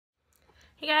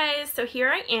Hey guys, so here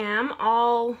I am,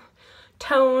 all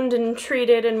toned and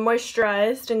treated and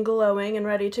moisturized and glowing and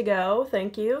ready to go.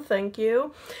 Thank you, thank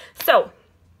you. So,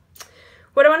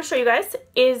 what I want to show you guys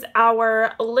is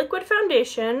our liquid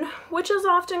foundation, which is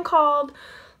often called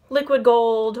liquid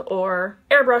gold or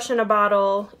airbrush in a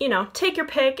bottle. You know, take your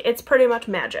pick, it's pretty much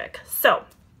magic. So,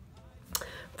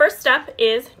 first step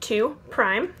is to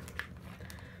prime.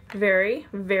 Very,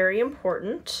 very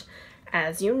important.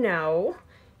 As you know,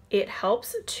 it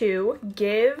helps to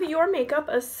give your makeup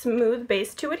a smooth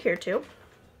base to adhere to.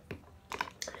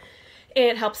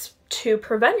 It helps to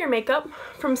prevent your makeup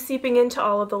from seeping into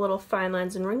all of the little fine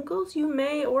lines and wrinkles you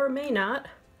may or may not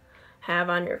have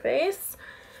on your face.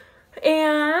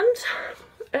 And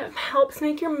it helps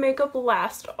make your makeup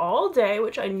last all day,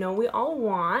 which I know we all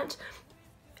want.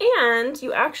 And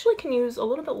you actually can use a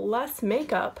little bit less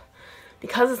makeup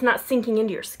because it's not sinking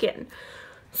into your skin.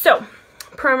 So,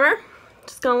 primer.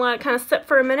 Just gonna let it kind of sit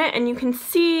for a minute, and you can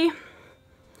see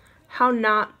how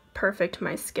not perfect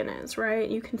my skin is, right?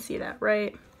 You can see that,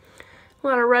 right? A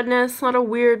lot of redness, a lot of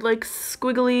weird, like,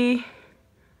 squiggly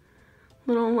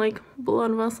little, like,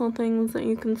 blood vessel things that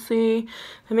you can see.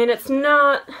 I mean, it's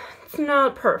not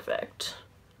perfect,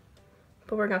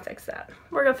 but we're gonna fix that.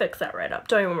 We're gonna fix that right up.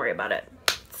 Don't even worry about it.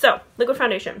 So, liquid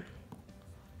foundation.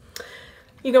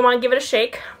 You're gonna want to give it a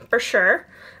shake for sure.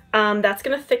 That's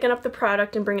going to thicken up the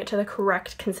product and bring it to the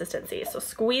correct consistency. So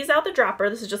squeeze out the dropper.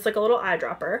 This is just like a little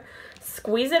eyedropper.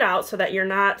 Squeeze it out so that you're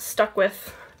not stuck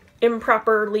with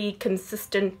improperly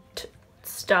consistent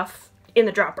stuff in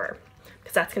the dropper,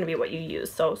 because that's going to be what you use.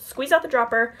 So squeeze out the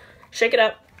dropper, shake it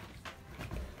up.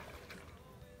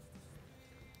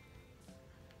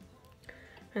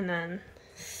 And then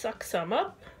suck some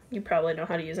up. You probably know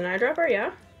how to use an eyedropper,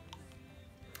 yeah?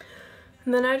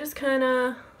 And then I just kind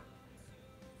of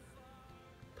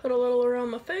put a little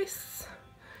around my face.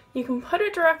 You can put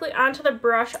it directly onto the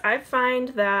brush. I find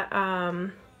that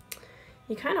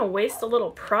you kind of waste a little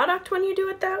product when you do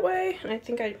it that way. And I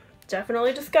think I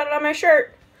definitely just got it on my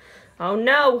shirt. Oh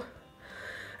no.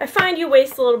 I find you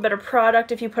waste a little bit of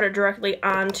product if you put it directly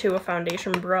onto a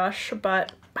foundation brush,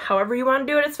 but however you want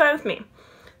to do it, it's fine with me.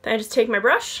 Then I just take my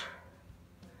brush,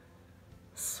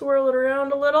 swirl it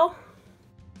around a little.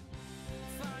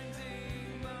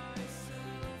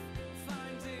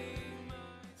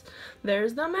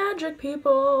 There's the magic,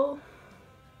 people.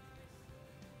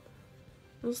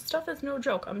 This stuff is no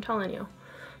joke, I'm telling you.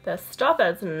 This stuff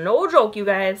is no joke, you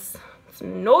guys. It's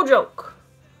no joke.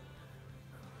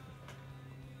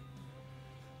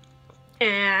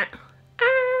 And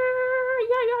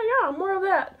yeah, more of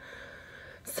that.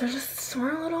 So just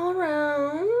swirl it all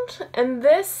around. And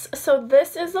this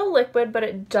is a liquid, but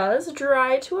it does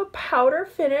dry to a powder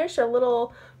finish, a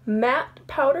little matte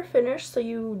powder finish,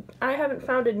 so I haven't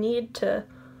found a need to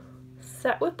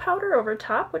set with powder over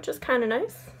top, which is kind of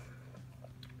nice.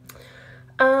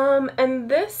 And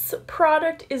this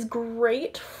product is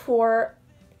great for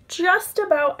just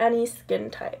about any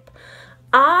skin type.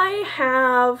 I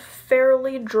have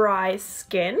fairly dry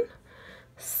skin,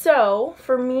 so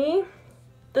for me,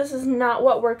 this is not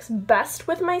what works best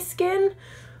with my skin,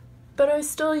 but I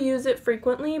still use it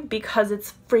frequently because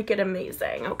it's freaking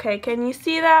amazing, okay? Can you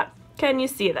see that? Can you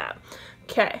see that?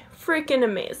 Okay, freaking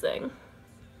amazing.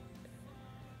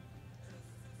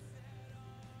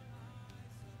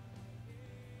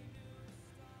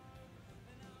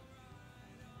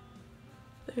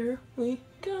 There we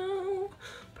go.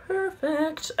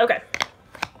 Perfect. Okay.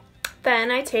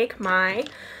 Then I take my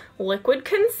liquid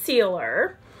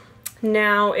concealer.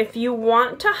 Now, if you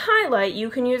want to highlight,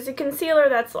 you can use a concealer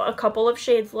that's a couple of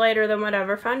shades lighter than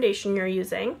whatever foundation you're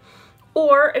using.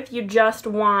 Or if you just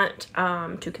want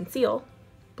to conceal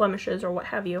blemishes or what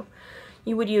have you,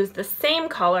 you would use the same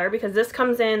color, because this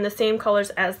comes in the same colors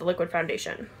as the liquid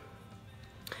foundation.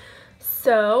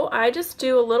 So I just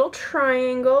do a little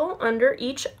triangle under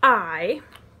each eye,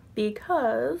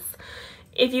 because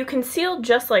if you conceal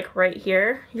just like right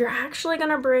here, you're actually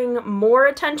going to bring more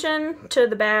attention to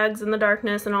the bags and the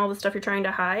darkness and all the stuff you're trying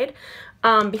to hide,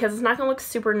 because it's not going to look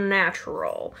super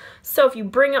natural. So if you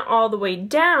bring it all the way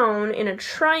down in a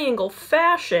triangle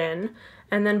fashion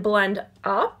and then blend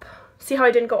up, see how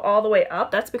I didn't go all the way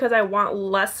up? That's because I want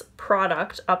less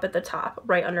product up at the top,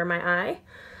 right under my eye.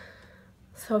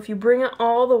 So if you bring it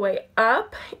all the way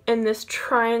up in this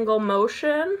triangle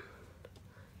motion,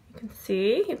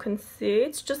 you can see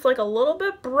it's just like a little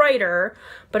bit brighter,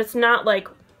 but it's not like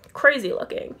crazy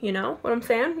looking, you know what I'm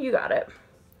saying? You got it.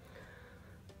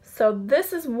 So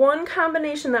this is one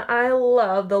combination that I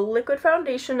love, the liquid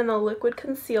foundation and the liquid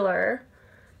concealer.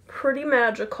 Pretty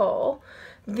magical.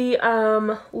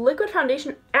 The liquid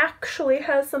foundation actually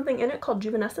has something in it called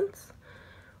Juvenescence,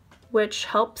 which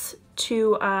helps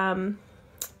to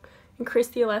increase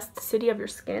the elasticity of your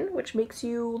skin, which makes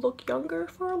you look younger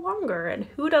for longer, and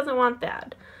who doesn't want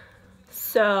that?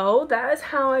 So that is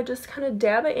how I just kind of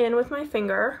dab it in with my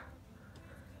finger.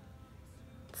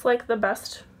 It's like the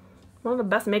best, one of the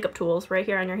best makeup tools right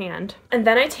here on your hand. And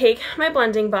then I take my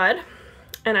blending bud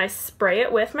and I spray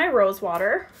it with my rose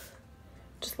water.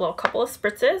 Just a little couple of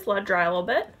spritzes, let it dry a little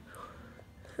bit.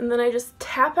 And then I just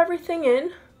tap everything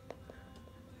in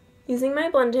using my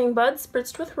blending bud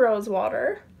spritzed with rose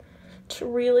water to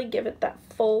really give it that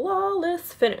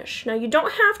flawless finish. Now you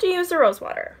don't have to use the rose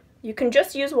water. You can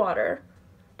just use water.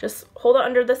 Just hold it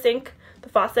under the sink, the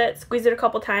faucet, squeeze it a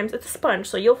couple times. It's a sponge,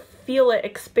 so you'll feel it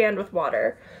expand with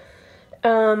water.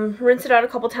 Rinse it out a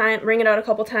couple times, wring it out a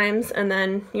couple times, and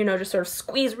then, you know, just sort of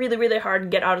squeeze really, really hard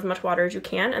and get out as much water as you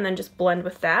can, and then just blend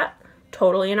with that.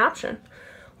 Totally an option.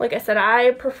 Like I said,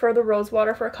 I prefer the rose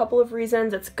water for a couple of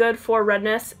reasons. It's good for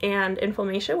redness and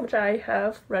inflammation, which I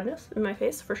have redness in my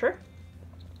face for sure.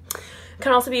 It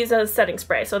can also be used as a setting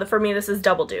spray, so for me this is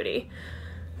double duty.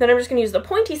 Then I'm just going to use the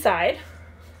pointy side,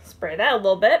 spray that a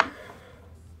little bit,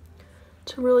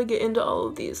 to really get into all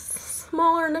of these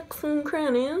smaller nooks and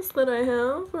crannies that I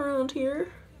have around here.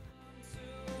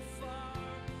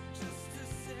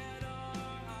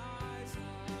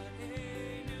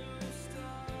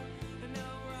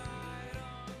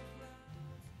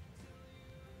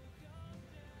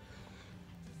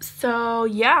 So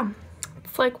yeah,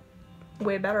 it's like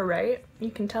way better, right?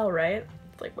 You can tell, right?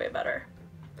 It's like way better.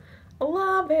 I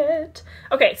love it.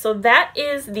 Okay, so that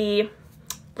is the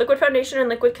liquid foundation and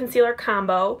liquid concealer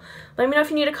combo. Let me know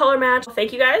if you need a color match.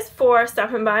 Thank you guys for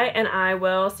stopping by, and I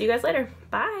will see you guys later.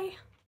 Bye.